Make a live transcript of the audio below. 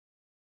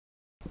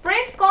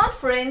Press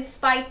conference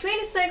by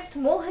 26th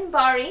Mohan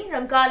Bari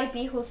Rangali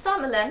Bihu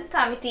Sammelan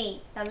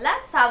Committee. Now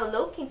let's have a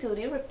look into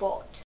the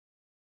report.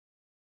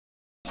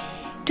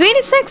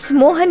 26th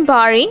Mohan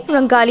Bari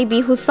Rangali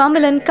Bihu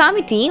Sammelan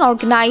Committee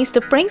organized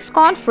a press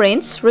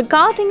conference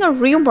regarding a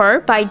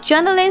rumor by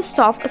journalists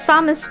of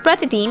Assamese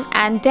Pratidin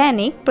and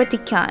Dainik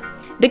Pratikyan.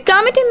 The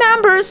committee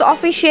members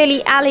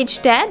officially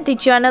alleged that the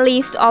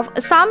journalists of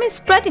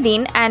Assamese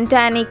Pratidin and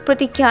Dainik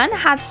Pratikyan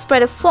had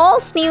spread a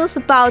false news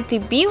about the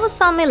Bihu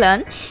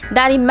Sammelan,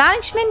 that the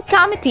management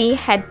committee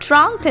had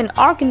trunked and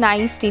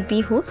organized the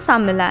Bihu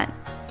Sammelan.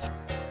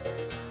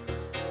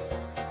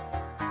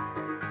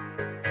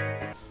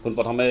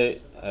 পোনপ্ৰথমে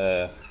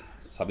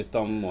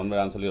 ২৬তম মোহন বাৰী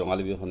আঞ্চলিক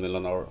ৰঙালী বিহু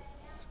সন্মিলনৰ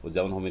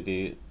উদযাপন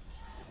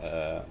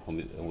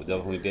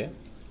সমিতিয়ে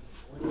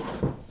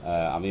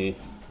আমি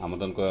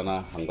আমন্ত্ৰণ কৰি অনা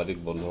সাংবাদিক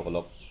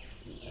বন্ধুসকলক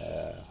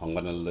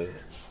সংবাদমেললৈ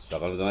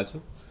স্বাগতম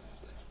জনাইছোঁ।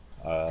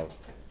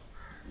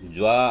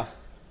 যোৱা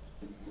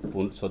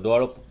 ১৪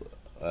 আৰু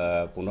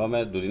 ১৫ মে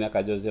দুদিনীয়া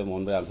কাৰ্যসূচীৰে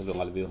মোহন বাৰী আঞ্চলিক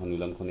ৰঙালী বিহু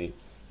সন্মিলনখনি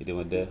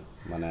ইতিমধ্যে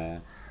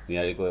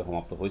নিয়াৰিকৈ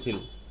সমাপ্ত হৈছিল,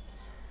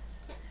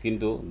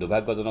 কিন্তু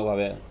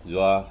দুৰ্ভাগ্যজনকভাৱে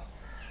যোৱা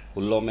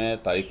 ১৬ মে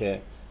তাৰিখে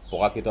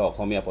প্ৰকাশিত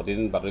অসমীয়া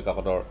প্ৰতিদিন বাতৰি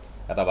কাকতৰ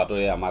এটা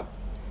বাতৰিয়ে আমাক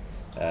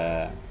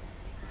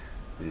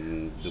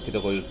দুখিত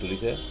কৰি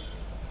তুলিছে।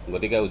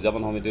 গতিকে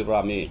উদযাপন সমিতিৰ পৰা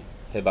আমি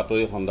সেই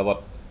বাতৰি সন্দৰ্ভত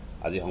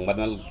আজি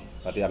সংবাদমেল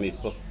পাতি আমি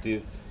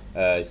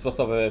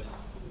স্পষ্টভাৱে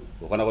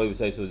ঘোষণা কৰিব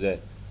বিচাৰিছোঁ যে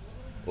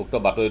উক্ত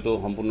বাতৰিটো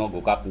সম্পূৰ্ণ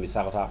গোকাত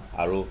মিছা কথা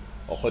আৰু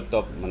অসত্য,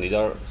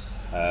 নিজৰ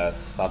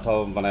স্বাৰ্থ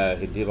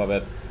সিদ্ধিৰ বাবে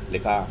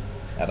লিখা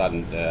এটা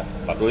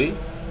বাতৰি।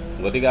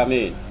 গতিকে আমি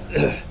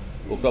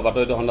উক্ত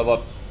বাতৰিটো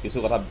সন্দৰ্ভত কিছু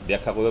কথা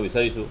ব্যাখ্যা কৰিব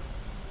বিচাৰিছোঁ।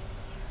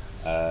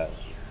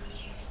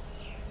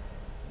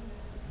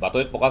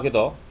 বাতৰিত প্ৰকাশিত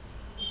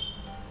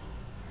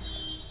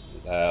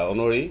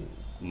অনুসৰি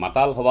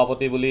মাতাল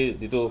সভাপতি বুলি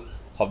যিটো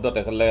শব্দ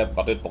তেখেতলোকে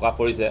বাতৰিত প্ৰকাশ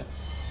কৰিছে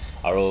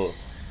আৰু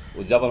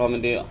উদযাপন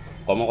সমিতি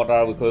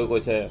কৰ্মকৰ্তাৰ বিষয়েও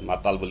কৈছে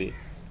মাতাল বুলি।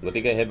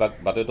 গতিকে সেই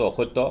বাতৰিটো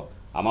অসত্য।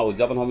 আমাৰ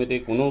উদযাপন সমিতি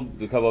কোনো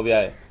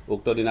বিষয়ববীয়াই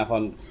উক্ত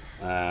দিনাখন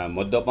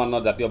মদ্যপান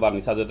জাতীয় বা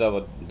নিচাজাতীয়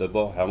দ্ৰব্য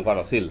সেৱন কৰা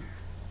নাছিল।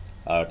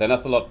 আৰু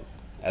তেনেস্থলত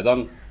এজন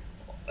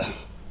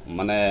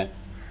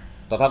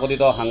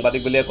তথাকথিত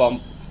সাংবাদিক বুলিয়ে ক'ম,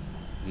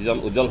 যিজন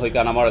উজ্জ্বল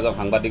শইকীয়া নামৰ এজন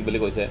সাংবাদিক বুলি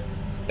কৈছে,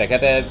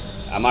 তেখেতে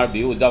আমাৰ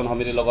বিহু উদযাপন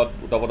সমিতিৰ লগত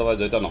ওতঃপ্ৰোতভাৱে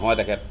জড়িত নহয়।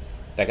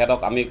 তেখেতক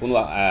আমি কোনো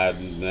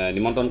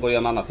নিমন্ত্ৰণ কৰি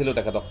অনা নাছিলোঁ।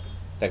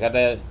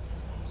 তেখেতে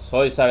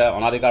স্বইচ্ছাৰে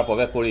অনাধিকাৰ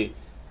প্ৰৱেশ কৰি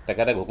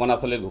তেখেতে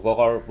ঘোষণাচলীৰ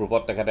ঘোষকৰ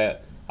ৰূপত তেখেতে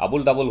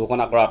আবুল তাবুল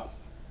ঘোষণা কৰাত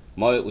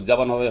মই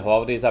উদযাপন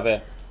সভাপতি হিচাপে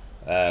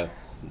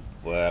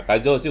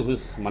কাৰ্যসূচী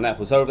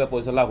সুচাৰুৰূপে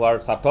পৰিচালনা হোৱাৰ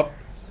স্বাৰ্থত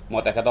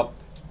মই তেখেতক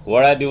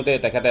সোঁৱৰাই দিওঁতে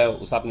তেখেতে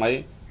উচাত মাৰি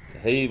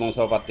সেই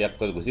মঞ্চৰ পৰা ত্যাগ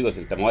কৰি গুচি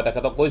গৈছিল। মই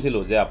তেখেতক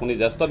কৈছিলোঁ যে আপুনি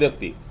জ্যেষ্ঠ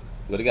ব্যক্তি,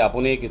 গতিকে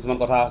আপুনি কিছুমান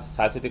কথা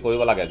চাই চিতি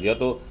কৰিব লাগে।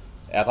 যিহেতু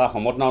এটা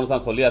সম্বৰ্ধনা অনুষ্ঠান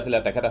চলি আছিলে,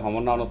 তেখেতে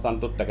সম্বৰ্ধনা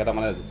অনুষ্ঠানটোত তেখেতে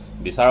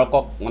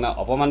বিচাৰকক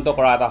অপমানিত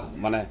কৰা এটা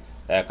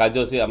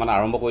কাৰ্যসূচী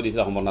আৰম্ভ কৰি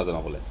দিছিলে সম্বৰ্ধনা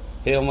জনাবলৈ।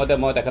 সেই সময়তে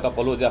মই তেখেতক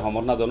ক'লোঁ যে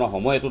সম্বৰ্ধনা জনোৱাৰ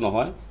সময় এইটো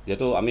নহয়,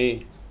 যিহেতু আমি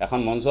এখন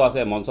মঞ্চ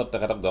আছে, মঞ্চত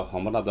তেখেতক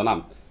সম্বৰ্ধনা জনাম।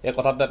 এই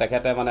কথাটোতে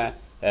তেখেতে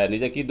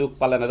নিজে কি দুখ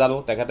পালে নাজানো,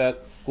 তেখেতে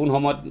কোন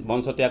সময়ত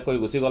মঞ্চ ত্যাগ কৰি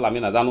গুচি গ'ল আমি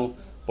নাজানো।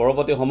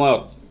 পৰৱৰ্তী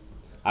সময়ত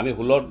আমি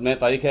 ১৬ মে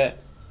তাৰিখে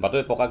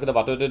প্ৰকাশিত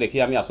বাতৰিটো দেখি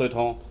আমি আচৰিত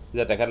হওঁ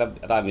যে তেখেতে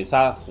এটা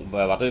মিছা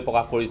বাতৰি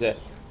প্ৰকাশ কৰিছে।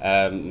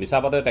 মিছা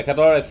বাতৰি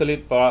তেখেতৰ একচুৱেলি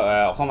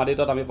অসম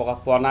আদিত্যত আমি প্ৰকাশ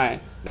পোৱা নাই।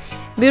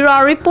 Bureau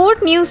Report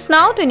News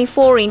Now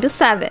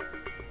 24/7